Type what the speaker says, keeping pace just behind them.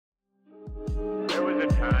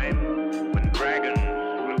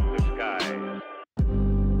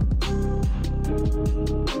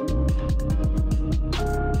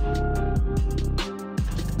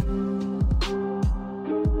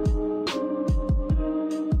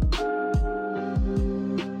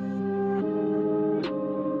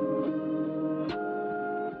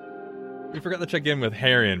forgot to check in with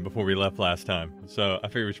Harrion before we left last time, so I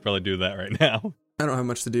figure we should probably do that right now. I don't have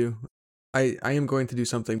much to do. I am going to do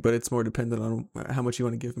something, but it's more dependent on how much you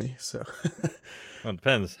want to give me, so. Well, it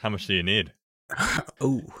depends. How much do you need?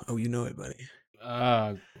 Oh, you know it,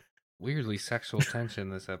 buddy. Weirdly sexual tension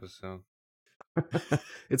this episode.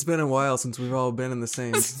 It's been a while since we've all been in the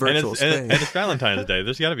same virtual space. And it's Valentine's Day.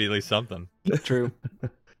 There's got to be at least something. True.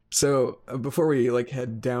 So, before we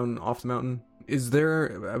head down off the mountain, is there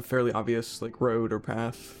a fairly obvious road or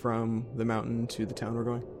path from the mountain to the town we're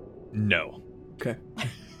going? No. Okay.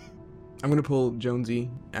 I'm gonna pull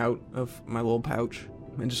Jonesy out of my little pouch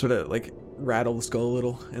and just sort of rattle the skull a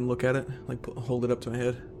little and look at it, hold it up to my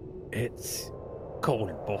head. It's cold,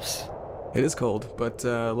 boss. It is cold, but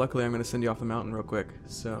luckily I'm gonna send you off the mountain real quick,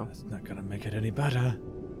 so... That's not gonna make it any better.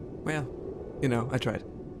 Well, I tried.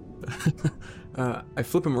 I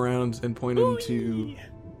flip him around and point him to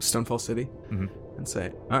Stonefall City and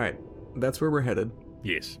say, alright, that's where we're headed.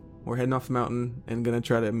 Yes. We're heading off the mountain and gonna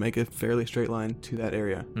try to make a fairly straight line to that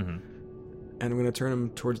area. Mm-hmm. And I'm gonna turn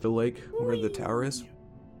him towards the lake where the tower is.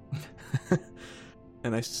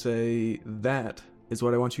 And I say, that is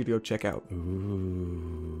what I want you to go check out.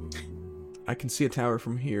 Ooh. I can see a tower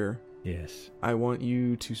from here. Yes. I want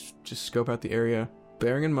you to just scope out the area,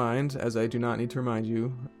 bearing in mind, as I do not need to remind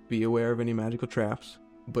you, be aware of any magical traps.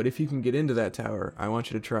 But if you can get into that tower, I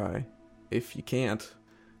want you to try. If you can't,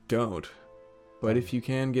 don't. But if you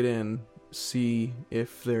can get in, see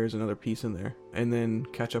if there's another piece in there, and then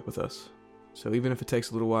catch up with us. So even if it takes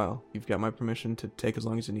a little while, you've got my permission to take as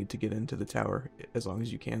long as you need to get into the tower, as long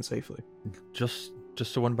as you can safely. Just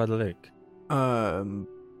the one by the lake.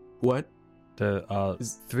 What? There are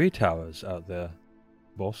 3 towers out there,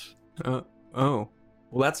 boss. Oh.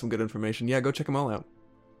 Well, that's some good information. Yeah, go check them all out.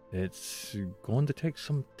 It's going to take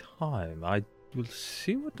some time. I will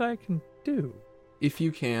see what I can do. If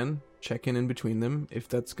you can, check in between them. If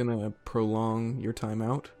that's gonna prolong your time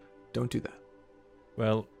out, don't do that.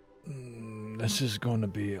 Well, this is going to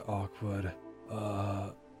be awkward.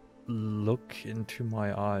 Look into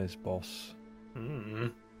my eyes, boss.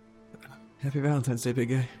 Happy Valentine's Day, big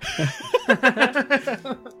guy.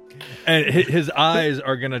 And his eyes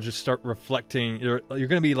are going to just start reflecting. You're going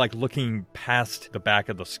to be looking past the back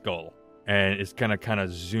of the skull. And it's going to kind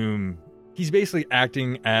of zoom. He's basically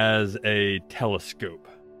acting as a telescope.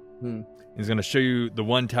 He's going to show you the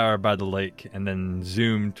one tower by the lake and then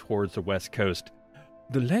zoom towards the west coast.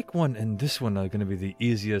 The lake one and this one are going to be the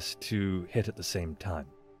easiest to hit at the same time.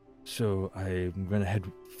 So I'm going to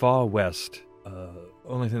head far west.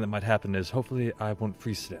 Only thing that might happen is hopefully I won't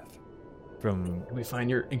freeze to death. Can we find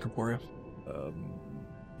your incorporeal?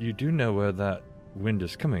 You do know where that wind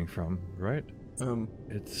is coming from, right?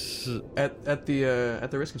 It's at the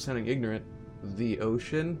risk of sounding ignorant, the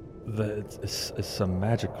ocean. It's a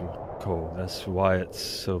magical cold. That's why it's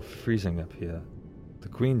so freezing up here. The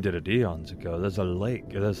Queen did it eons ago. There's a lake.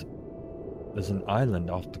 There's an island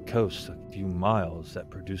off the coast, a few miles, that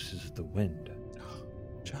produces the wind.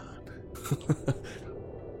 John.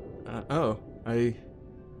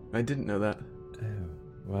 I didn't know that. Oh,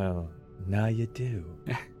 well, now you do.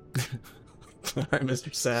 All right,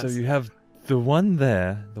 Mr. Sass. So you have the one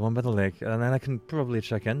there, the one by the lake, and then I can probably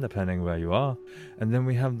check in depending where you are. And then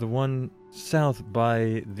we have the one south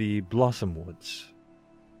by the Blossom Woods.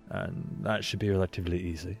 And that should be relatively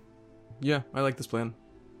easy. Yeah, I like this plan.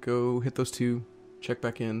 Go hit those 2, check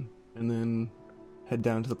back in, and then head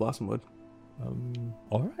down to the Blossom Wood.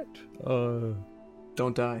 Alright.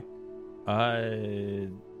 Don't die. I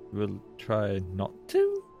will try not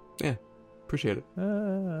to. Yeah, appreciate it.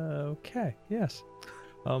 Okay, yes.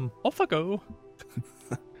 Off I go.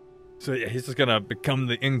 So yeah, he's just going to become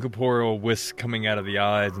the incorporeal whisk coming out of the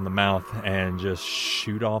eyes and the mouth and just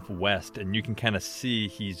shoot off west. And you can kind of see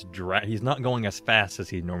he's not going as fast as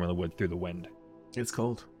he normally would through the wind. It's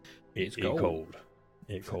cold. It's cold.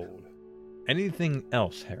 It's cold. Anything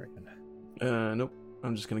else, Harrigan? Nope.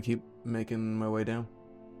 I'm just gonna keep making my way down.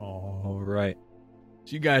 All right.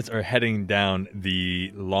 So you guys are heading down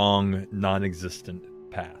the long, non-existent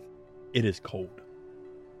path. It is cold.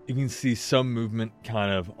 You can see some movement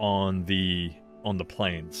kind of on the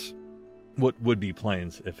plains. What would be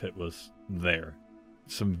plains if it was there?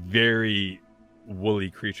 Some very woolly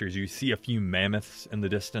creatures. You see a few mammoths in the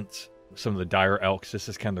distance. Some of the dire elks. This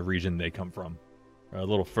is kind of the region they come from. A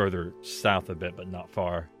little further south a bit, but not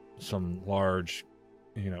far. Some large,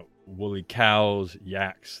 woolly cows,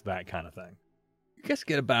 yaks, that kind of thing. You guys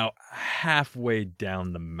get about halfway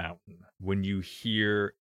down the mountain when you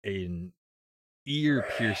hear an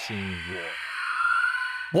ear-piercing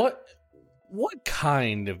roar. What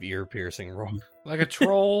kind of ear-piercing roar? Like a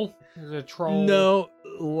troll? Is it a troll? No,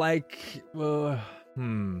 like,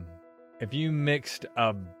 if you mixed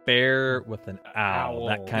a bear with an owl,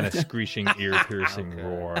 that kind of screeching, ear-piercing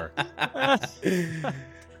roar.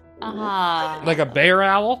 Like a bear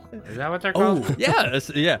owl? Is that what they're called? Oh, Yeah,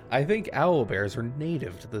 yeah. I think owl bears are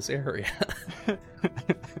native to this area.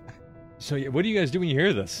 So, what do you guys do when you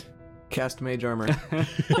hear this? Cast mage armor.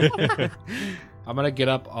 I'm gonna get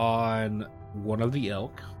up on one of the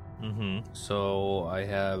elk, Mm-hmm. so I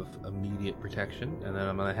have immediate protection, and then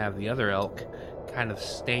I'm gonna have the other elk kind of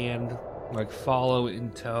stand, like follow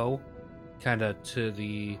in tow, kind of to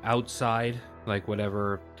the outside, like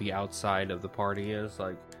whatever the outside of the party is,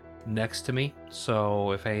 like next to me.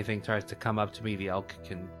 So if anything tries to come up to me, the elk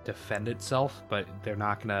can defend itself, but they're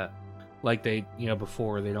not gonna, like they,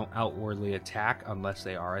 before, they don't outwardly attack unless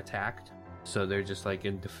they are attacked. So they're just like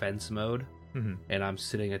in defense mode. Mm-hmm. And I'm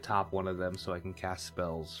sitting atop one of them so I can cast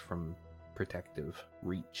spells from protective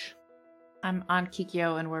reach. I'm on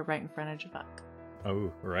Kikyo and we're right in front of Javak.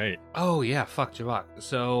 Oh, right. Oh yeah, fuck Javak.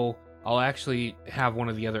 So I'll actually have one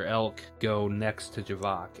of the other elk go next to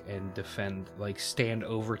Javak and defend, like stand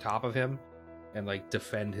over top of him and like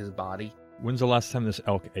defend his body. When's the last time this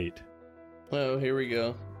elk ate? Oh, here we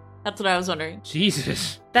go. That's what I was wondering.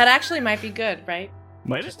 Jesus. That actually might be good, right?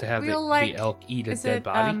 Might Just to have We'll, the like, elk eat a is dead it,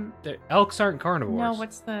 body. The elks aren't carnivores. No,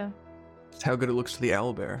 what's the... It's how good it looks to the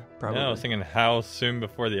owlbear, probably. No, I was thinking how soon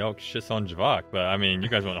before the elk shits on Javak, but I mean, you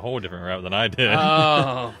guys went a whole different route than I did.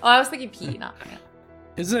 Oh. Oh, I was thinking pee, not plant.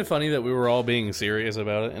 Isn't it funny that we were all being serious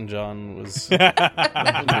about it and John was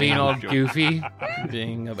Being all goofy.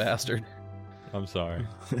 being a bastard? I'm sorry.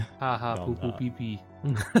 Ha ha, No, poo poo not. pee pee.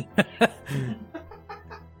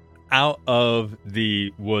 Out of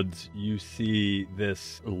the woods, you see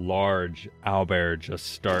this large owlbear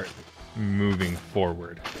just start moving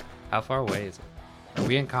forward. How far away is it? Are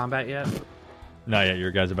we in combat yet? Not yet.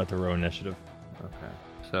 Your guys about to roll initiative. Okay.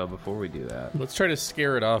 So before we do that, Let's try to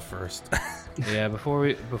scare it off first. yeah, before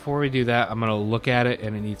we do that, I'm gonna look at it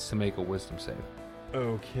and it needs to make a wisdom save.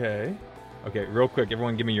 Okay. Okay, real quick,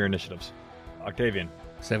 everyone give me your initiatives. Octavian.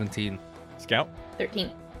 17. Scout. 13.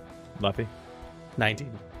 Luffy.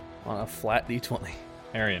 19 on a flat d20.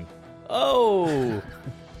 Arian. Oh,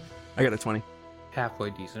 I got a 20.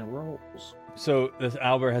 Halfway decent rolls. So this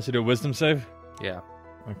owlbear has to do a wisdom save? Yeah.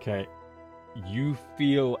 Okay. You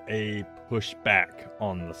feel a pushback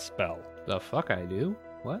on the spell. The fuck I do?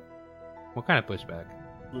 What? What kind of pushback?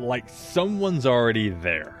 Like someone's already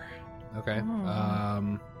there. Okay.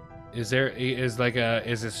 Hmm. Is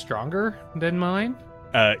it stronger than mine?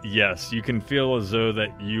 Yes, you can feel as though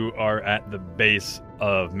that you are at the base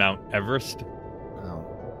of Mount Everest.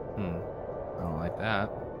 Oh. I don't like that.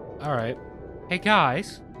 All right. Hey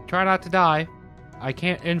guys, try not to die. I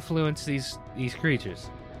can't influence these creatures.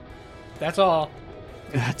 That's all.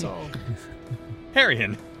 That's all.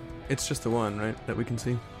 Arian. It's just the one, right, that we can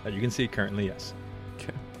see? You can see currently, yes.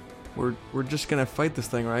 Okay. We're just gonna fight this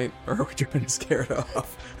thing, right? Or are we trying to scare it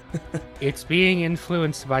off? It's being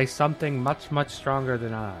influenced by something much, much stronger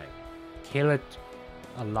than I. Kill it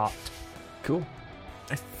a lot. Cool.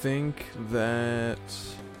 I think that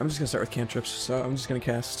I'm just gonna start with cantrips. So I'm just gonna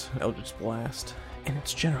cast Eldritch Blast in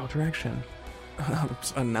its general direction.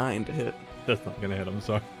 It's a 9 to hit. That's not gonna hit, I'm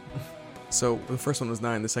sorry. So the first one was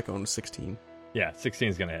 9, the second one was 16. Yeah, 16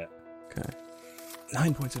 is gonna hit. Okay.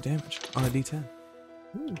 9 points of damage on a D10.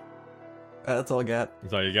 That's all I got.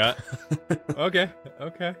 That's all you got? Okay.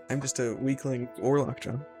 I'm just a weakling warlock,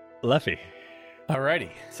 John. Leffy, alrighty.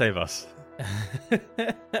 save us.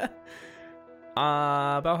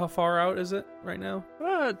 About how far out is it right now?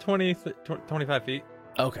 25 feet.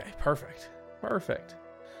 Okay, perfect.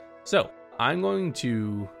 So, I'm going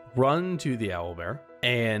to run to the owlbear,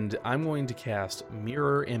 and I'm going to cast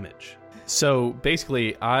Mirror Image. So,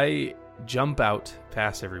 basically, I jump out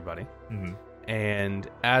past everybody, Mm-hmm. and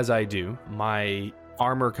as I do, my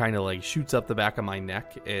armor kind of like shoots up the back of my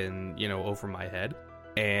neck and, over my head,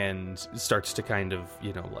 and starts to kind of,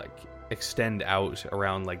 like extend out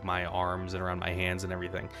around like my arms and around my hands and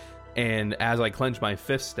everything. And as I clench my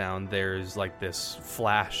fists down, there's like this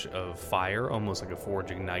flash of fire, almost like a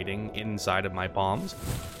forge igniting inside of my palms.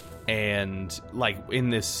 And like in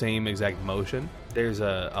this same exact motion, there's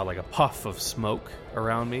a like a puff of smoke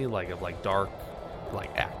around me, like dark, like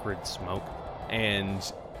acrid smoke. And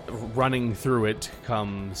running through it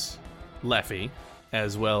comes Leffy,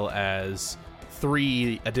 as well as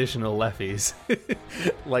 3 additional Leffies,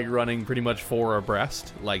 like running pretty much 4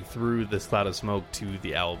 abreast, like through this cloud of smoke to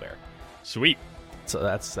the owlbear. Sweet. So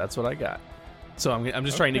that's what I got. So I'm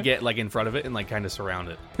just trying to get like in front of it and like kind of surround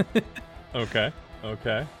it. Okay.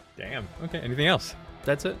 Damn. Okay, anything else?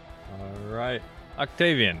 That's it. All right.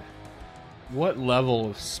 Octavian. What level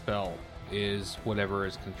of spell is whatever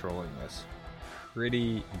is controlling this?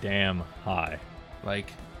 Pretty damn high.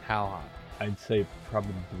 Like, how high? I'd say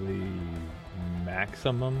probably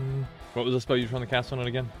maximum. What was the spell you were trying to cast on it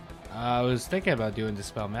again? I was thinking about doing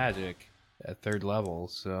Dispel Magic at 3rd level,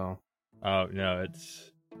 so... Oh, no,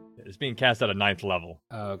 it's being cast at a 9th level.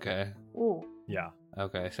 Okay. Ooh. Yeah.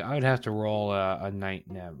 Okay, so I would have to roll a night.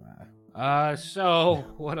 Never mind. So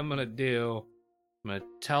what I'm gonna do, I'm gonna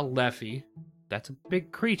tell Leffy, that's a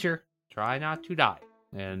big creature, try not to die.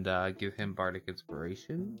 And give him Bardic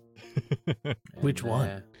Inspiration. Which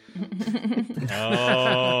one?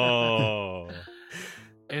 Oh.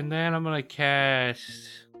 And then I'm gonna cast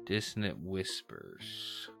Dissonant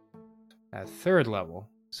Whispers at 3rd level.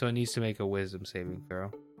 So it needs to make a Wisdom saving throw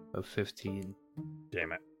of 15.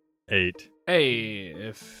 Damn it. 8. Hey,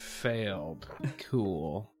 it failed.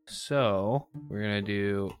 Cool. So we're gonna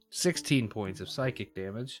do 16 points of psychic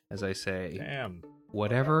damage, as I say. Damn.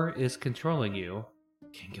 Whatever is controlling you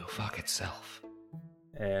can go fuck itself.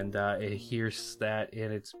 And it hears that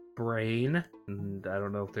in its brain. And I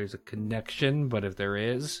don't know if there's a connection, but if there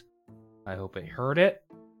is, I hope it heard it.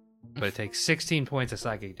 But it takes 16 points of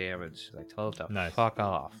psychic damage. I tell it to Nice. fuck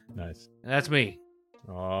off. Nice. And that's me.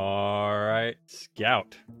 All right.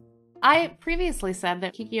 Scout. I previously said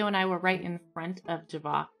that Kikyo and I were right in front of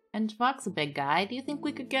Javok. And Javok's a big guy. Do you think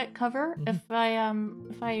we could get cover if I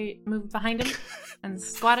moved behind him and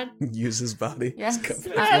squatted? Use his body. Yes. as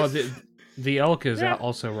cover. Well, the elk is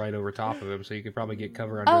also right over top of him, so you could probably get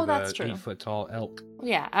cover under that's the true. 8-foot tall elk.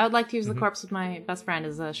 Yeah, I would like to use the Mhm. corpse of my best friend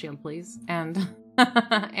as a shield, please. And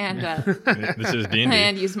and This is D&D.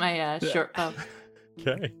 and use my short bow.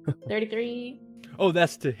 Okay. 33. Oh,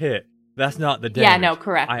 that's to hit. That's not the damage. Yeah, no,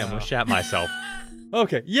 correct. I almost shat myself.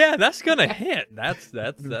 Okay. Yeah, that's gonna hit. That's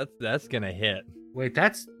gonna hit. Wait,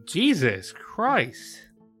 that's Jesus Christ.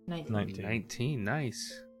 19. 19. 19,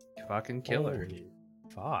 nice. Fucking killer. Holy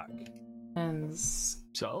fuck. And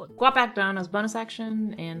Solid. squat back down as bonus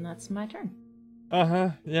action, and that's my turn.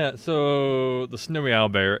 Yeah. So the snowy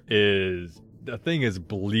owlbear the thing is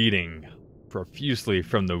bleeding profusely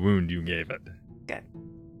from the wound you gave it. Good.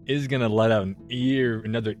 Is gonna let out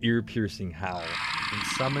another ear-piercing howl. And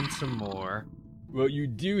summon some more. Well, you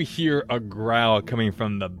do hear a growl coming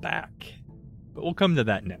from the back, but we'll come to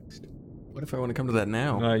that next. What if I want to come to that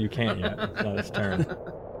now? No, you can't yet. It's not its turn.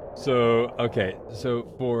 So, okay.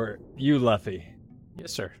 So for you, Luffy,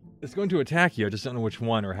 Yes, sir. it's going to attack you. I just don't know which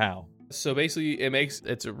one or how. So basically,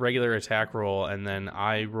 it's a regular attack roll, and then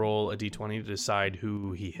I roll a d20 to decide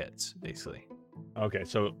who he hits. Basically. Okay,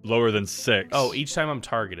 so lower than 6. Oh, each time I'm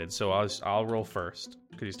targeted, so I'll roll first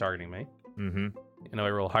because he's targeting me. Mm-hmm. And if I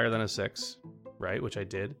roll higher than a 6, right, which I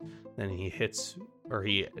did, then he hits, or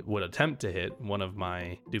he would attempt to hit one of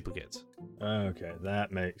my duplicates, Okay,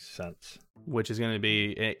 that makes sense. which is going to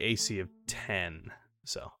be an AC of 10.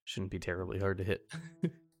 So shouldn't be terribly hard to hit.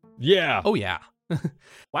 Yeah. Oh yeah.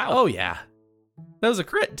 Wow. Oh yeah. That was a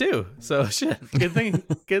crit too. So shit. Good thing.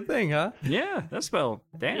 Good thing, huh? Yeah, that spell.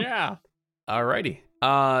 Damn. Yeah. Alrighty.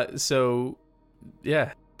 So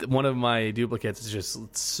yeah, one of my duplicates is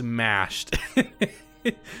just smashed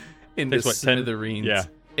into Takes what, 10? smithereens. Yeah.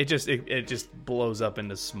 It just blows up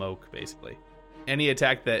into smoke basically. Any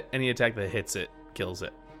attack that hits it kills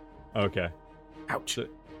it. Okay. Ouch. So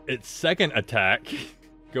its second attack.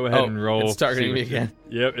 Go ahead Oh, and roll. it's targeting See me what you- again.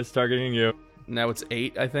 Yep, it's targeting you. Now it's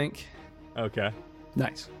 8, I think. Okay.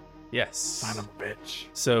 Nice. Yes. Son of a bitch.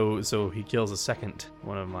 So he kills a second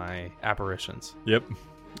one of my apparitions. Yep.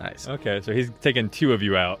 Nice. Okay, so he's taking 2 of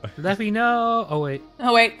you out. Let me know. Oh, wait.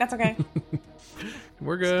 Oh, wait, that's okay.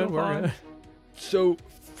 We're good. Still We're fine. good. So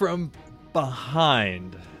from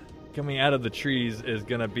behind, coming out of the trees, is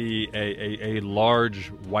gonna be a large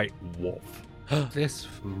white wolf This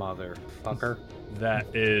motherfucker. that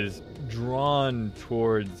is drawn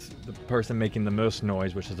towards the person making the most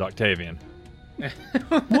noise, which is Octavian.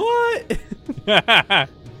 What?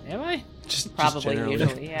 Am I? Just Probably, generally.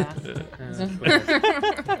 usually, yeah.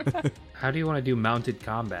 How do you want to do mounted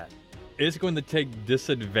combat? It's going to take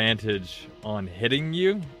disadvantage on hitting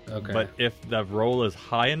you, Okay. but if the roll is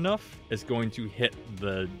high enough, it's going to hit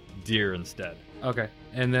the deer instead. Okay.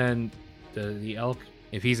 And then the elk,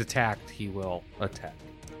 if he's attacked, he will attack.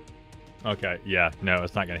 Okay, yeah, no,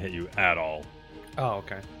 it's not going to hit you at all. Oh,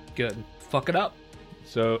 okay. Good. Fuck it up.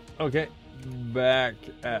 So, okay, back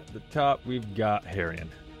at the top, we've got Harrion.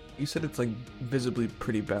 You said it's like visibly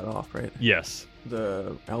pretty bad off, right? Yes,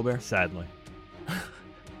 The owlbear. sadly.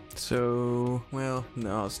 So, well,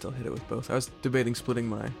 no, I'll still hit it with both. I was debating splitting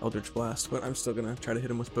my Eldritch Blast, but I'm still gonna try to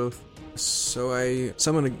hit him with both. So I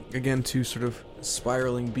summon again 2 sort of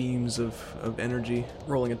spiraling beams of energy,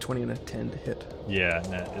 rolling a 20 and a 10 to hit. Yeah,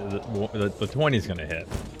 the 20 is going to hit,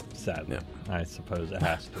 sadly. Yeah. I suppose it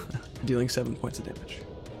has to. Dealing 7 points of damage.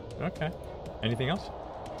 Okay. Anything else?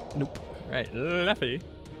 Nope. Right, Leffy.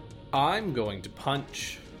 I'm going to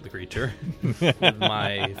punch the creature with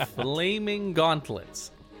my flaming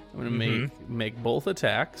gauntlets. I'm going to make both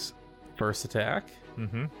attacks. First attack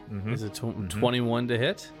is a 21 to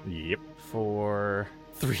hit. Yep. For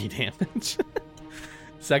 3 damage.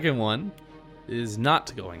 Second one is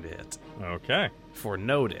not going to hit Okay. for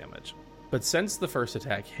no damage. But since the first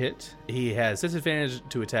attack hit, he has disadvantage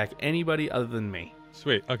to attack anybody other than me.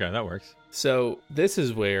 Sweet. Okay, that works. So this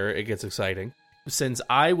is where it gets exciting. Since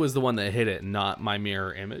I was the one that hit it, not my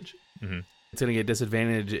mirror image, it's going to get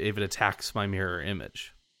disadvantage if it attacks my mirror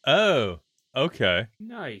image. Oh, okay.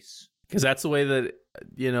 Nice. Because that's the way that,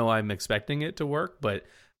 I'm expecting it to work, but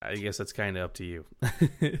I guess that's kind of up to you.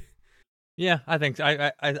 Yeah, I think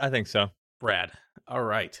I think so. Brad. All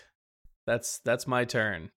right. That's my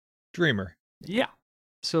turn. Dreamer. Yeah.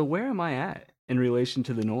 So where am I at in relation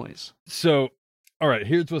to the noise? So, all right,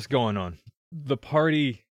 here's what's going on. The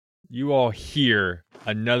party, you all hear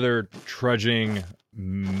another trudging,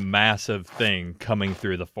 massive thing coming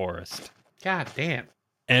through the forest. God damn.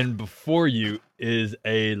 And before you is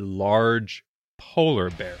a large polar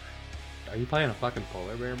bear. Are you playing a fucking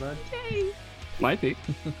polar bear, bud? Might be.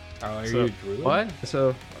 Are So- you a druid? What?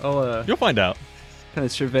 So I'll You'll find out. kind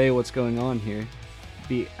of survey what's going on here.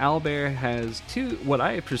 The owlbear has what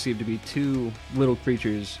I perceive to be 2 little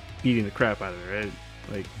creatures beating the crap out of it, right?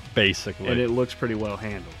 Like, Basically. and it looks pretty well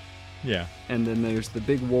handled. Yeah. And then there's the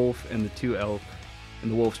big wolf and the 2 elk,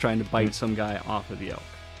 and the wolf's trying to bite some guy off of the elk.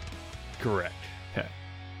 Correct. Okay.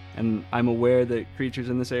 And I'm aware that creatures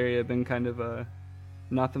in this area have been kind of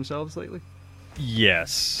not themselves lately.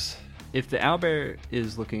 Yes. If the owlbear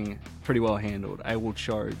is looking pretty well handled, I will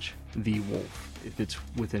charge the wolf if it's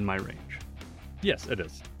within my range. Yes, it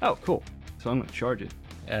is. Oh, cool. So I'm going to charge it.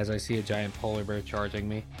 As I see a giant polar bear charging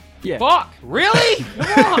me. Yeah. Fuck! Really?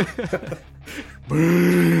 Come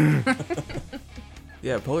on!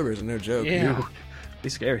 Yeah, polar bears are no joke. Yeah. Be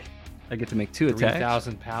scary. I get to make 2 attacks.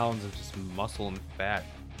 3,000 pounds of just muscle and fat.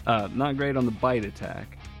 Not great on the bite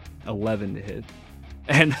attack. 11 to hit.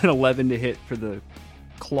 And an 11 to hit for the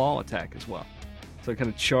claw attack as well. So I kind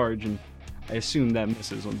of charge, and I assume that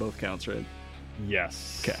misses on both counts, right?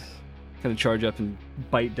 Yes. Okay. Kind of charge up and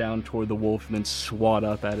bite down toward the wolf and then swat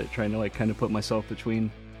up at it, trying to kind of put myself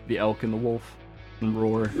between the elk and the wolf and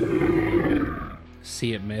roar.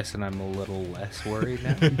 See it miss, and I'm a little less worried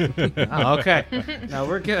now. Oh, okay. No,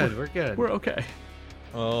 we're good. We're good. We're okay.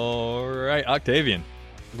 All right, Octavian.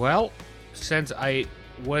 Well, since I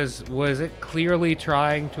was it clearly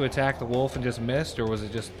trying to attack the wolf and just missed, or was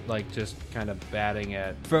it just kind of batting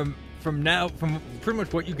at? From pretty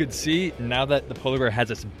much what you could see, now that the polar bear has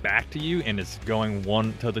its back to you and is going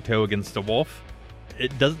one toe to toe against the wolf,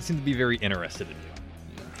 it doesn't seem to be very interested in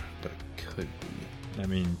you. But it could be. I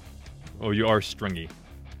mean, you are stringy.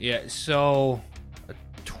 Yeah. So, a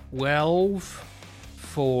 12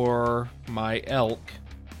 for my elk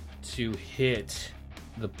to hit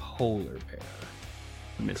the polar bear.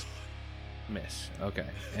 Miss. Miss. Okay.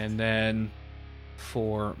 And then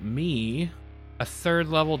for me, a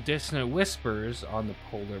 3rd level Dissonant Whispers on the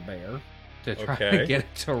polar bear to try to Okay. get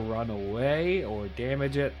it to run away or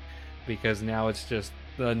damage it, because now it's just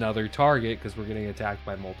another target because we're getting attacked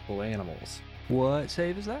by multiple animals. What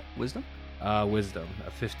save is that? Wisdom? Wisdom,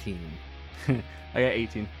 a 15. I got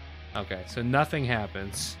 18. Okay, so nothing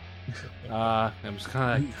happens. I'm just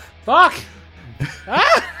kind of like, fuck!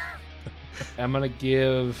 Ah! I'm gonna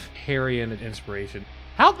give Harry an inspiration.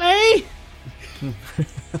 Help me!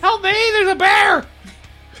 Help me! There's a bear!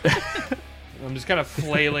 I'm just kind of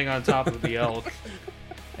flailing on top of the elk.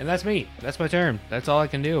 And that's me. That's my turn. That's all I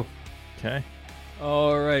can do. Okay.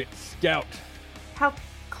 All right, Scout. How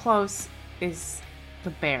close is the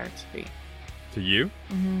bear to be? To you?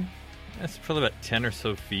 Mm-hmm. That's probably about 10 or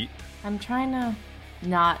so feet. I'm trying to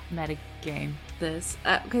not metagame this.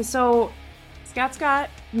 Okay, so Scout's got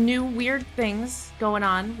new weird things going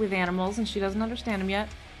on with animals, and she doesn't understand them yet.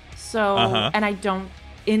 So, and I don't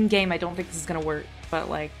in game. I don't think this is gonna work. But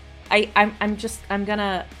like, I'm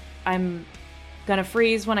gonna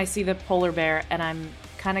freeze when I see the polar bear, and I'm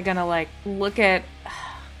kind of gonna like look at.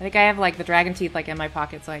 I think I have like the dragon teeth like in my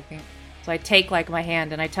pockets. So I take like my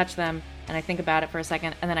hand and I touch them, and I think about it for a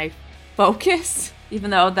second, and then I focus.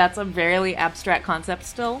 Even though that's a very abstract concept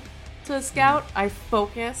still to a Scout, I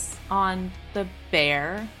focus on the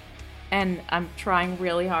bear, And I'm trying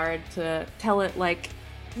really hard to tell it like,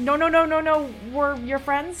 no, we're your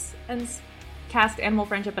friends, and cast animal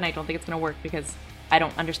friendship, and I don't think it's going to work because I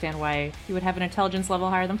don't understand why you would have an intelligence level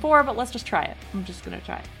higher than 4, but let's just try it. I'm just going to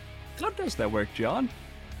try it. How does that work, John?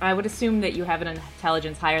 I would assume that you have an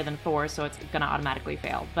intelligence higher than 4, so it's going to automatically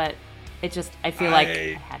fail, but it just, I feel like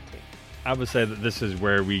I had to. I would say that this is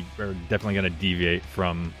where we are definitely going to deviate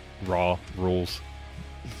from raw rules.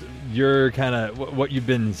 You're kind of, what you've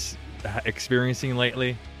been experiencing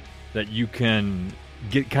lately, that you can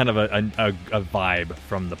get kind of a vibe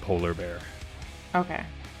from the polar bear. Okay.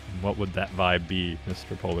 What would that vibe be,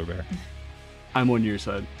 Mr. Polar Bear? I'm on your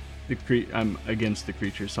side. I'm against the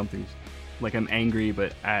creature. Something's like I'm angry,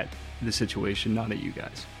 but at the situation, not at you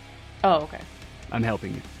guys. Oh, okay. I'm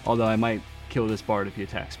helping you. Although I might kill this bard if he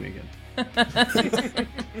attacks me again.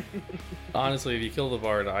 Honestly, if you kill the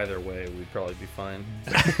bard either way, we'd probably be fine.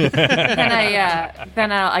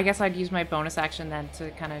 Then I guess I'd use my bonus action then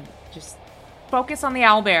to kind of just focus on the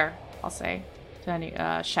owlbear, I'll say,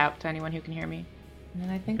 to shout to anyone who can hear me. And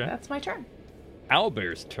I think that's my turn.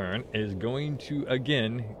 Owlbear's turn is going to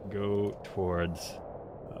again go towards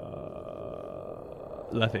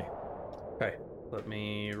Leffy. Okay, let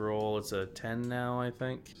me roll. It's a 10 now, I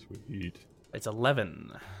think. Sweet. It's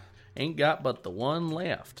 11. Ain't got but the one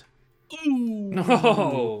left.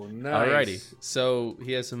 Oh, nice. Alrighty, so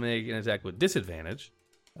he has to make an attack with disadvantage.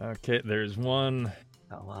 Okay, there's one.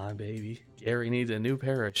 Come on, baby. Gary needs a new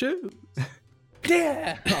pair of shoes.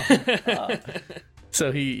 Yeah! So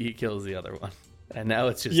he kills the other one. And now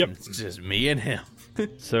it's just me and him.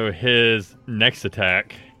 So his next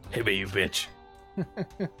attack. Hey, you bitch.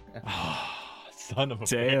 Son of a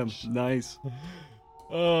Damn, bitch. nice.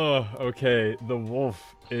 Oh, okay. The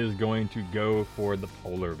wolf is going to go for the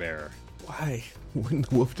polar bear. Why? Wouldn't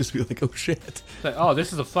the wolf just be like, oh shit? Like, oh,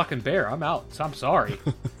 this is a fucking bear. I'm out. I'm sorry.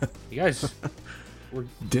 You guys,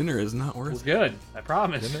 Dinner is not we're worth good. I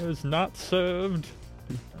promise. Dinner is not served.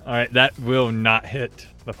 All right, that will not hit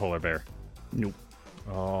the polar bear. Nope.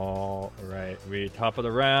 All right, we top of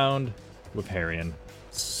the round with Harrion.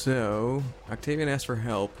 So, Octavian asked for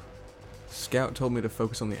help. Scout told me to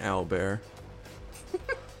focus on the owlbear.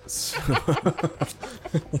 So...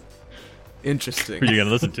 Interesting. Who are you going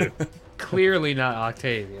to listen to? Clearly not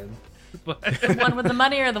Octavian. But The one with the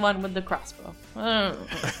money or the one with the crossbow? Oh.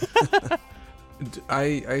 I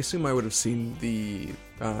assume I would have seen the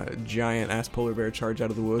giant ass polar bear charge out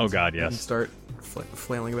of the woods. Oh, God, yes. And start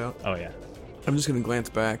flailing about. Oh, yeah. I'm just going to glance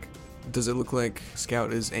back. Does it look like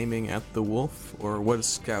Scout is aiming at the wolf, or what is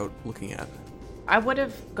Scout looking at? I would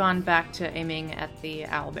have gone back to aiming at the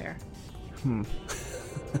owlbear.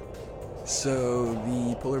 So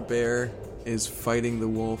the polar bear is fighting the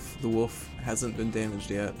wolf. The wolf hasn't been damaged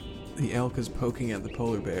yet. The elk is poking at the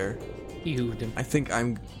polar bear. he hooved him. I think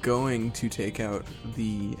I'm going to take out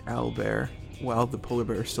the owlbear while the polar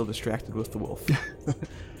bear is still distracted with the wolf.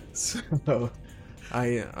 So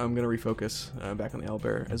I'm going to refocus back on the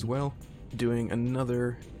owlbear as well, doing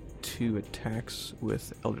another 2 attacks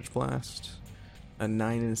with Eldritch Blast. A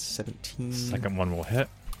 9 and a 17. Second one will hit.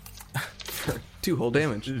 For 2 whole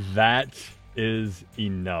damage. That is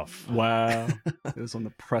enough. Wow. It was on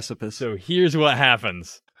the precipice. So here's what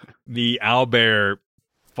happens. The owlbear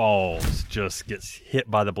falls, just gets hit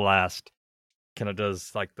by the blast. Kind of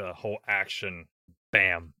does like the whole action.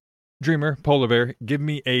 Bam. Dreamer, polar bear, give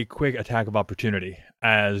me a quick attack of opportunity.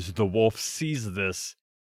 As the wolf sees this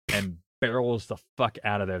and barrels the fuck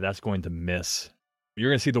out of there, that's going to miss. You're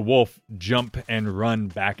going to see the wolf jump and run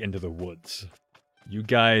back into the woods. You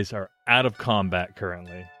guys are out of combat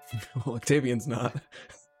currently. Well, Octavian's not.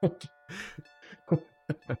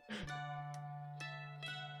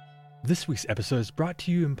 This week's episode is brought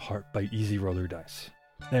to you in part by Easy Roller Dice.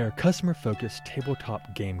 They are a customer-focused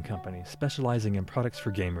tabletop game company specializing in products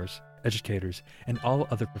for gamers, educators, and all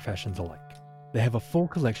other professions alike. They have a full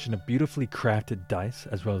collection of beautifully crafted dice,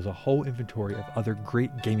 as well as a whole inventory of other great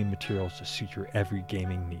gaming materials to suit your every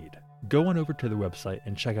gaming need. Go on over to their website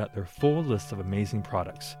and check out their full list of amazing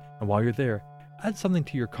products. And while you're there, add something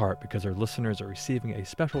to your cart because our listeners are receiving a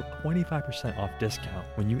special 25% off discount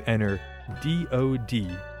when you enter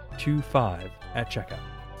DOD25 at checkout.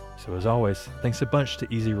 So as always, thanks a bunch to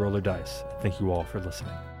Easy Roller Dice. Thank you all for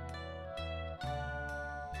listening.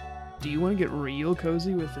 Do you want to get real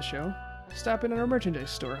cozy with the show? Stop in at our merchandise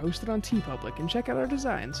store hosted on TeePublic and check out our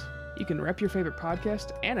designs. You can rep your favorite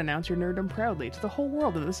podcast and announce your nerddom proudly to the whole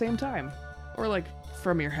world at the same time. Or like,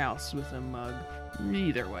 from your house with a mug.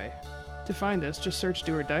 Either way. To find us, just search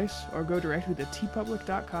Do or Dice, or go directly to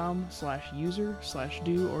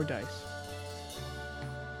teepublic.com/user/do or dice.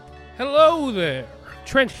 Hello there.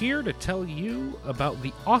 Trent here to tell you about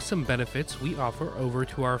the awesome benefits we offer over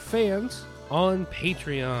to our fans on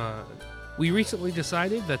Patreon. We recently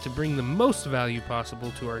decided that to bring the most value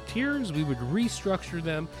possible to our tiers, we would restructure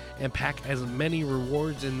them and pack as many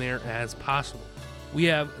rewards in there as possible. We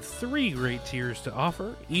have 3 great tiers to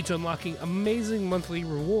offer, each unlocking amazing monthly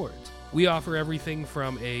rewards. We offer everything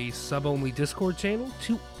from a sub-only Discord channel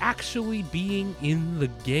to actually being in the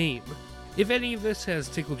game. If any of this has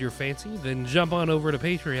tickled your fancy, then jump on over to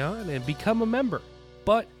Patreon and become a member.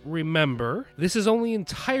 But remember, this is only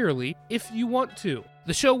entirely if you want to.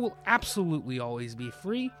 The show will absolutely always be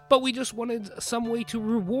free, but we just wanted some way to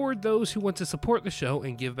reward those who want to support the show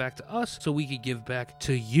and give back to us so we could give back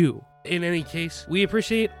to you. In any case, we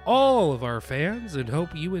appreciate all of our fans and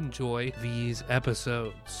hope you enjoy these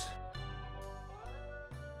episodes.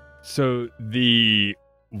 So the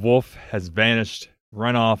wolf has vanished,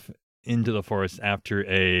 run off into the forest after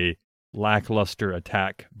a lackluster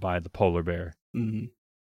attack by the polar bear. Mm-hmm.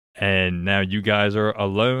 And now you guys are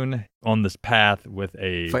alone on this path with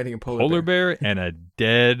a Fighting a polar bear and a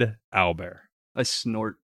dead owlbear. I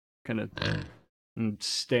snort, kind of, and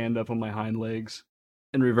stand up on my hind legs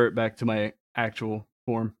and revert back to my actual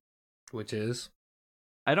form. Which is?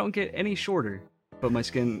 I don't get any shorter, but my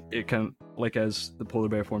skin, it kind of, like as the polar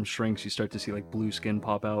bear form shrinks, you start to see like blue skin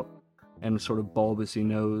pop out and sort of bulbousy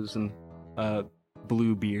nose and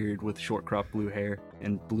blue beard with short cropped blue hair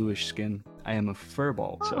and bluish skin. I am a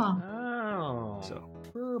furball, so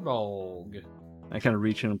Furbolg. I kind of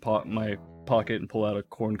reach in my pocket and pull out a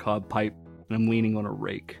corncob pipe, and I'm leaning on a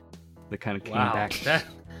rake that kind of came back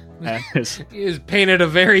That as, is painted a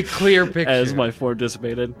very clear picture. as my form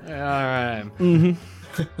dissipated. All right.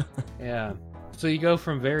 Mm-hmm. Yeah. So you go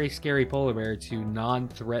from very scary polar bear to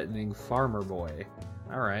non-threatening farmer boy.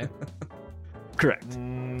 All right. Correct.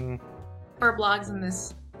 Are blogs in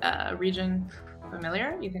this region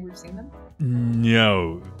familiar? You think we've seen them?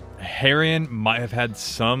 No. Harian might have had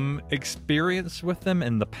some experience with them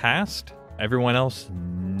in the past. Everyone else,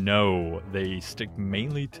 no. They stick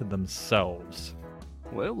mainly to themselves.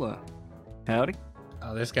 Well, howdy.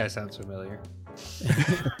 Oh, this guy sounds familiar.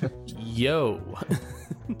 Yo.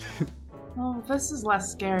 Oh, this is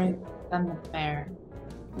less scary than the bear.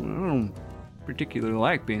 I don't particularly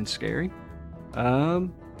like being scary.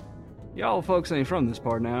 Y'all folks ain't from this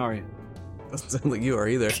part now, are you? Doesn't sound like you are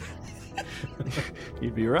either.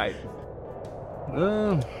 You'd be right.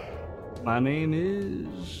 My name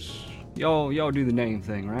is... Y'all do the name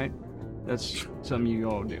thing, right? That's something you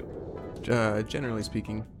all do. Generally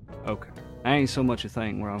speaking. Okay. I ain't so much a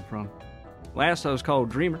thing where I'm from. Last I was called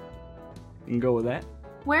Dreamer. You can go with that.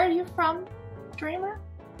 Where are you from, Dreamer?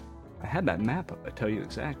 I had that map up, I tell you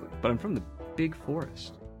exactly. But I'm from the big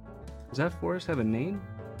forest. Does that forest have a name?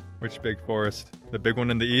 Which big forest? The big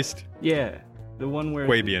one in the east? Yeah, the one where...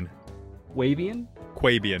 Quabian. Quabian?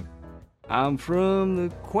 Quabian. I'm from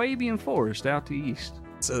the Quabian forest out to east.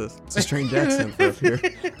 It's a strange accent for up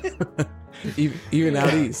here. Even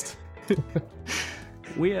out east.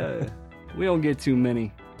 We don't get too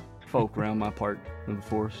many folk around my part of the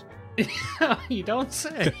forest. You don't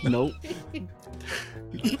say. Nope.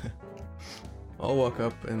 I'll walk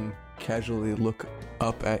up and casually look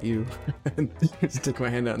up at you and stick my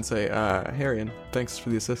hand out and say, Harian, thanks for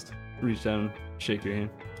the assist. Reach down and shake your hand.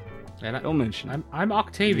 And Don't mention it. I'm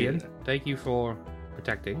Octavian. Yeah. Thank you for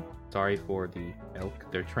protecting. Sorry for the elk.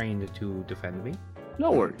 They're trained to defend me. No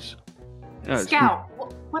worries. It's Scout,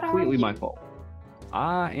 what are completely you? my fault.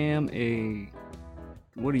 I am a...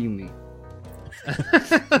 What do you mean?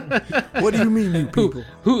 What do you mean, you people?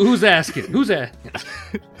 Who's asking? Who's asking?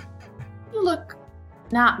 You look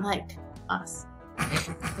not like us.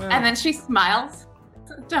 And then she smiles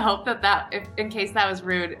to hope that if, in case that was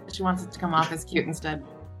rude, she wants it to come off as cute instead.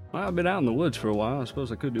 Well, I've been out in the woods for a while. I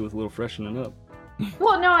suppose I could do with a little freshening up.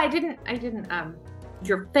 Well, no, I didn't,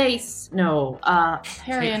 your face, no.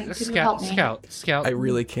 Harian, can you help me? Scout. I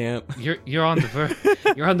really can't. You're on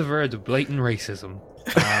the verge of blatant racism.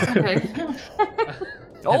 Okay.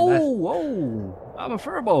 Oh, I'm a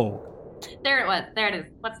furball. There it was. There it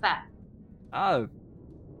is. What's that?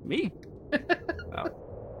 Me? I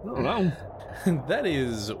don't know. That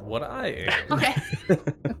is what I am. Okay.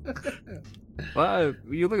 Well,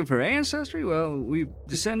 you're looking for ancestry? Well, we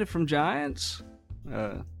descended from giants.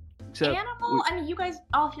 Except Animal? I mean, you guys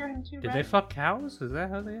all hear him too, Did right? they fuck cows? Is that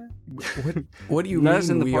how they are? What do you That's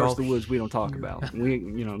mean in the we parts all... of the woods we don't talk about.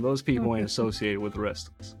 Those people ain't associated with the rest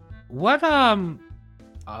of us. What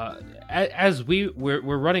as we're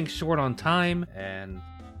running short on time and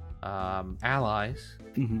allies,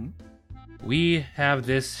 Mm-hmm. we have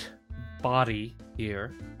this body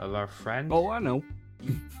here of our friend. Oh, I know.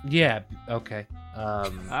 Yeah, okay.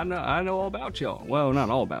 I know all about y'all. Well, not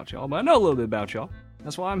all about y'all, but I know a little bit about y'all.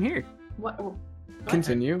 That's why I'm here. What?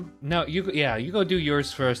 Continue. No, you go do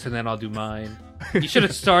yours first, and then I'll do mine. You should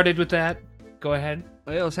have started with that. Go ahead.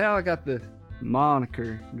 Well, it's how I got the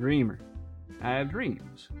moniker Dreamer. I have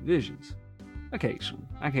dreams, visions. Occasionally.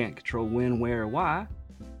 I can't control when, where, or why,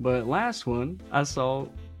 but last one, I saw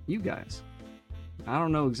you guys. I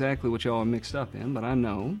don't know exactly what y'all are mixed up in, but I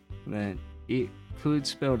know that it could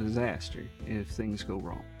spell disaster if things go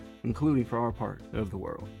wrong, including for our part of the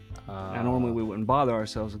world. Now, normally we wouldn't bother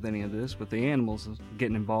ourselves with any of this, but the animals are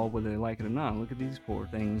getting involved whether they like it or not. Look at these poor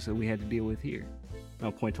things that we had to deal with here.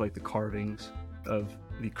 I'll point to like the carvings of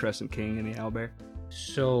the Crescent King and the owlbear.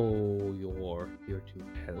 So you're here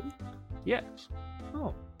to help? Yes.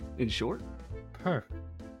 Oh, In short, perfect.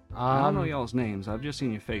 I don't know y'all's names. I've just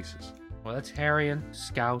seen your faces. Well, that's Harrion,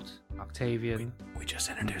 Scout, Octavian. We just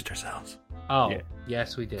introduced ourselves. Oh, Yeah.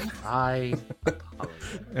 yes, we did. I apologize.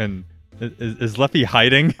 And is Leffy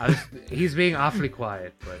hiding? He's being awfully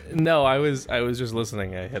quiet, but No, I was just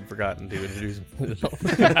listening. I had forgotten to introduce myself.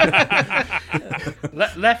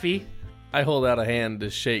 Leffy. I hold out a hand to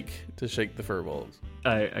shake the furballs.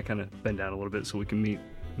 I kind of bend down a little bit so we can meet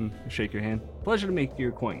and shake your hand. Pleasure to make your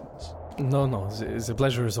acquaintance. No, the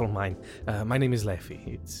pleasure is all mine. My name is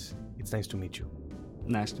Leffy. It's nice to meet you.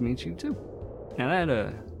 Nice to meet you, too. Now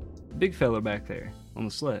that big fella back there on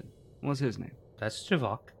the sled, what's his name? That's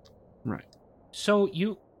Javok. Right. So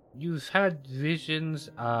you've had visions.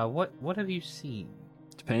 What have you seen?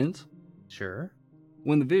 Depends. Sure.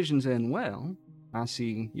 When the visions end well, I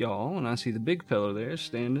see y'all, and I see the big fellow there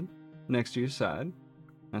standing next to your side.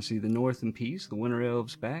 I see the North in peace, the Winter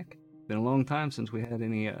Elves back. Been a long time since we had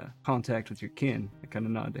any contact with your kin. I kind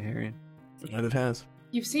of nod to Harrion. And it has.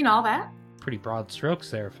 You've seen all that? Pretty broad strokes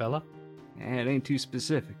there, fella. It ain't too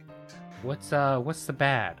specific. What's the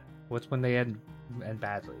bad? What's when they end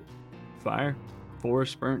badly? Fire,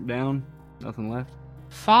 forest burnt down, nothing left.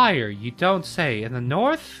 Fire, you don't say. In the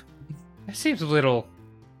north? That seems a little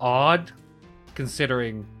odd,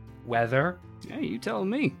 considering weather. Hey, you telling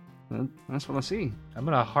me. That's what I see. I'm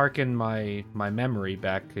gonna hearken my memory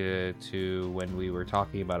back to when we were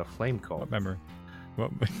talking about a flame cult. What memory?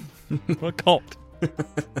 What cult?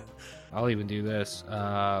 I'll even do this.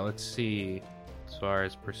 Let's see. As far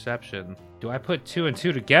as perception, do I put 2 and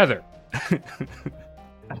 2 together?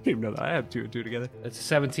 I didn't even know that I have 2 and 2 together. It's a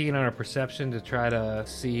 17 on a perception to try to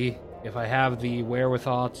see if I have the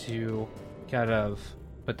wherewithal to kind of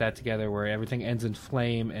put that together where everything ends in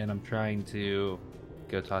flame and I'm trying to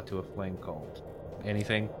go talk to a flame cult.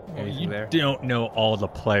 Anything You there? don't know all the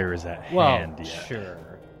players at Well, hand yet. sure.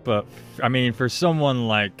 But, I mean, for someone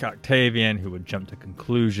like Octavian who would jump to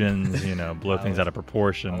conclusions, blow things out of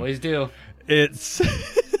proportion, Always do. it's...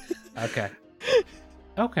 Okay.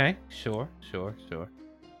 Okay, sure.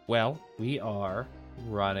 Well, we are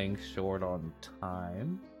running short on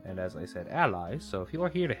time, and as I said, allies, so if you are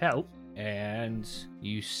here to help, and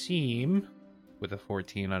you seem, with a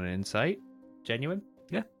 14 on an insight, genuine?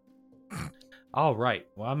 Yeah. All right,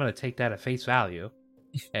 well, I'm going to take that at face value,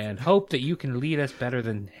 and hope that you can lead us better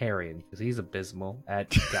than Harrion, because he's abysmal at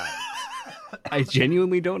guidance. I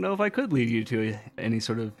genuinely don't know if I could lead you to any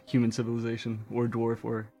sort of human civilization or dwarf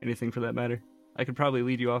or anything for that matter. I could probably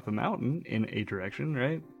lead you off a mountain in a direction,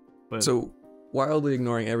 right? But So, wildly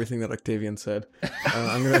ignoring everything that Octavian said,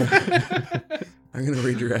 I'm gonna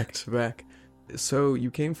redirect back. So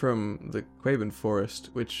you came from the Quaben Forest,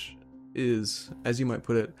 which is, as you might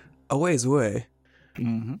put it, a ways away.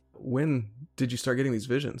 Mhm. When did you start getting these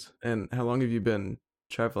visions, and how long have you been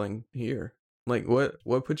traveling here? Like,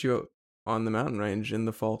 what put you on the mountain range in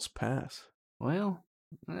the False Pass? Well,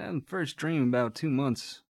 I had the first dream about 2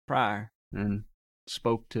 months prior, and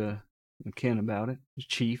spoke to Ken about it, his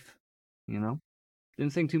chief,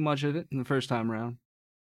 Didn't think too much of it the first time around.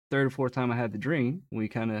 Third or fourth time I had the dream, we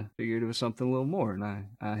kind of figured it was something a little more, and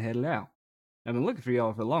I headed out. I've been looking for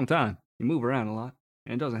y'all for a long time. You move around a lot,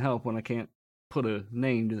 and it doesn't help when I can't put a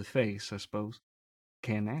name to the face, I suppose.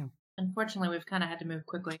 Can now. Unfortunately, we've kind of had to move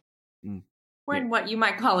quickly. Mm. We're in what you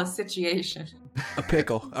might call a situation. A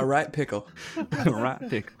pickle, a right pickle. Right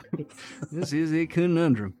pick. This is a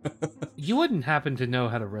conundrum. You wouldn't happen to know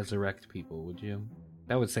how to resurrect people, would you?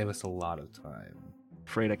 That would save us a lot of time.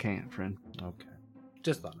 Afraid I can't, friend. Okay.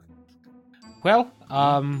 Just thought. Well,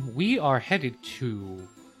 we are headed to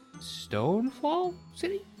Stonefall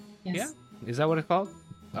City? Yes. Yeah? Is that what it's called?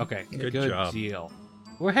 Okay. Good job. Deal.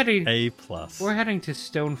 We're heading A+. We're heading to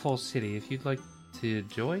Stonefall City. If you'd like to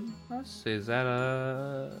join us, is that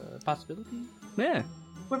a possibility? Yeah.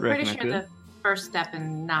 We're Reckon pretty I sure could. the first step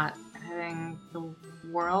in not having the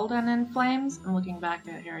world end in flames. I'm looking back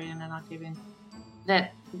at Harrion and Octavian.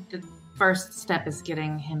 that the first step is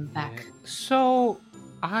getting him back. So,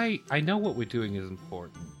 I know what we're doing is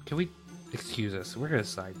important. Can we excuse us? We're gonna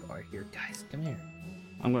sidebar here, guys. Come here.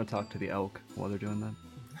 I'm gonna talk to the elk while they're doing that.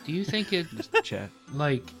 Do you think it Just chat.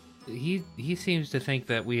 like he seems to think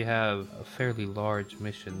that we have a fairly large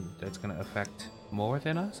mission that's gonna affect more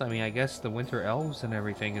than us? I mean, I guess the winter elves and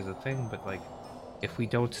everything is a thing, but like, if we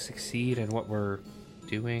don't succeed in what we're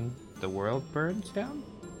doing, the world burns down?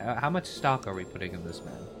 How much stock are we putting in this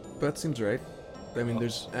man? That seems right. I mean,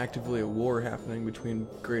 there's actively a war happening between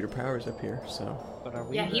greater powers up here, so... But are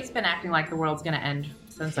we Yeah, he's been acting like the world's gonna end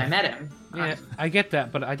since I met him. Yeah, I get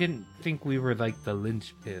that, but I didn't think we were like the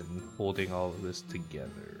linchpin holding all of this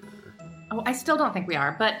together. Oh, I still don't think we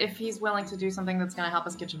are, but if he's willing to do something that's gonna help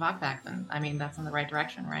us get Javak back, then, I mean, that's in the right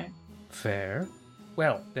direction, right? Fair.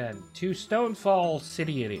 Well, then, to Stonefall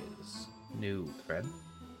City it is. New thread.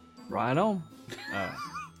 Right on.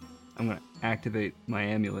 I'm gonna activate my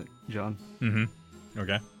amulet, John. Mm-hmm.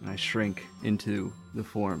 Okay. And I shrink into the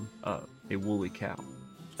form of a woolly cow.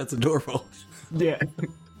 That's adorable. Yeah.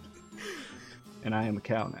 And I am a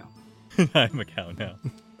cow now. I'm a cow now.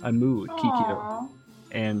 I moo at Kikyo Aww.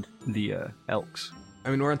 and the elks.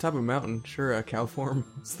 I mean, we're on top of a mountain. Sure, a cow form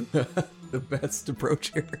is the best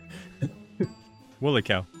approach here. Woolly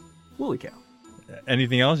cow. Woolly cow.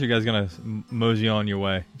 Anything else? You guys gonna mosey on your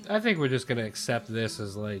way? I think we're just gonna accept this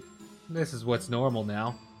as like, this is what's normal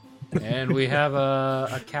now. And we have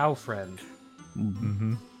a cow friend.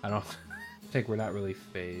 Mm-hmm. I don't think we're not really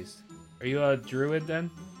phased. Are you a druid then?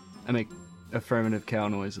 I make affirmative cow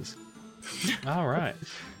noises. All right.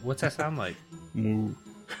 What's that sound like? Moo.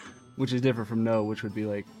 Which is different from no, which would be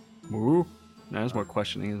like moo. No, that's more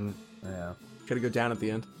questioning, isn't it? Yeah. Gotta go down at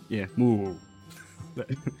the end. Yeah, moo.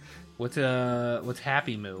 What's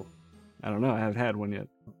Happy Moo? I don't know. I haven't had one yet.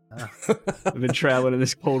 Ah. I've been traveling in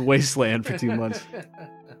this cold wasteland for 2 months.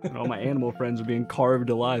 And all my animal friends are being carved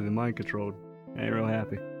alive and mind controlled. I ain't real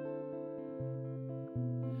happy.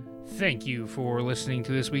 Thank you for listening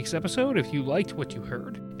to this week's episode. If you liked what you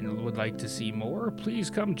heard and would like to see more, please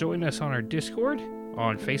come join us on our Discord,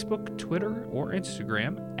 on Facebook, Twitter, or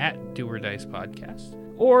Instagram at Do or Dice Podcast.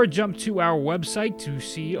 Or jump to our website to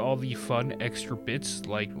see all the fun extra bits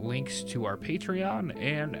like links to our Patreon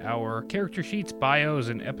and our character sheets, bios,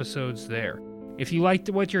 and episodes there. If you liked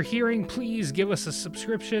what you're hearing, please give us a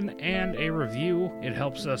subscription and a review. It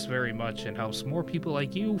helps us very much and helps more people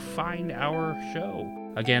like you find our show.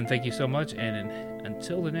 Again, thank you so much, and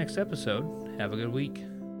until the next episode, have a good week.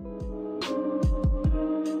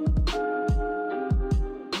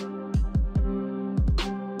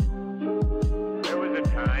 There was a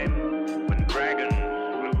time when dragons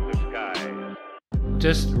flew the skies.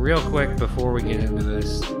 Just real quick before we get into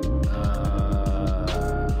this, You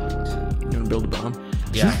wanna build a bomb?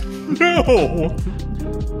 yeah. No.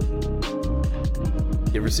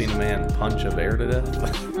 You ever seen a man punch a bear to death?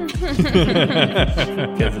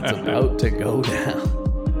 Because it's about to go down.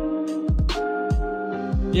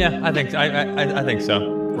 Yeah, I think I think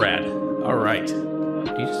so. Rad. All right.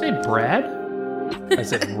 Did you say Brad? I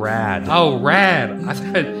said rad. Oh, Rad. I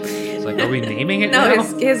thought it's like, are we naming it No, now?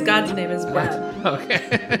 his god's name is Brad.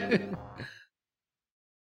 Okay.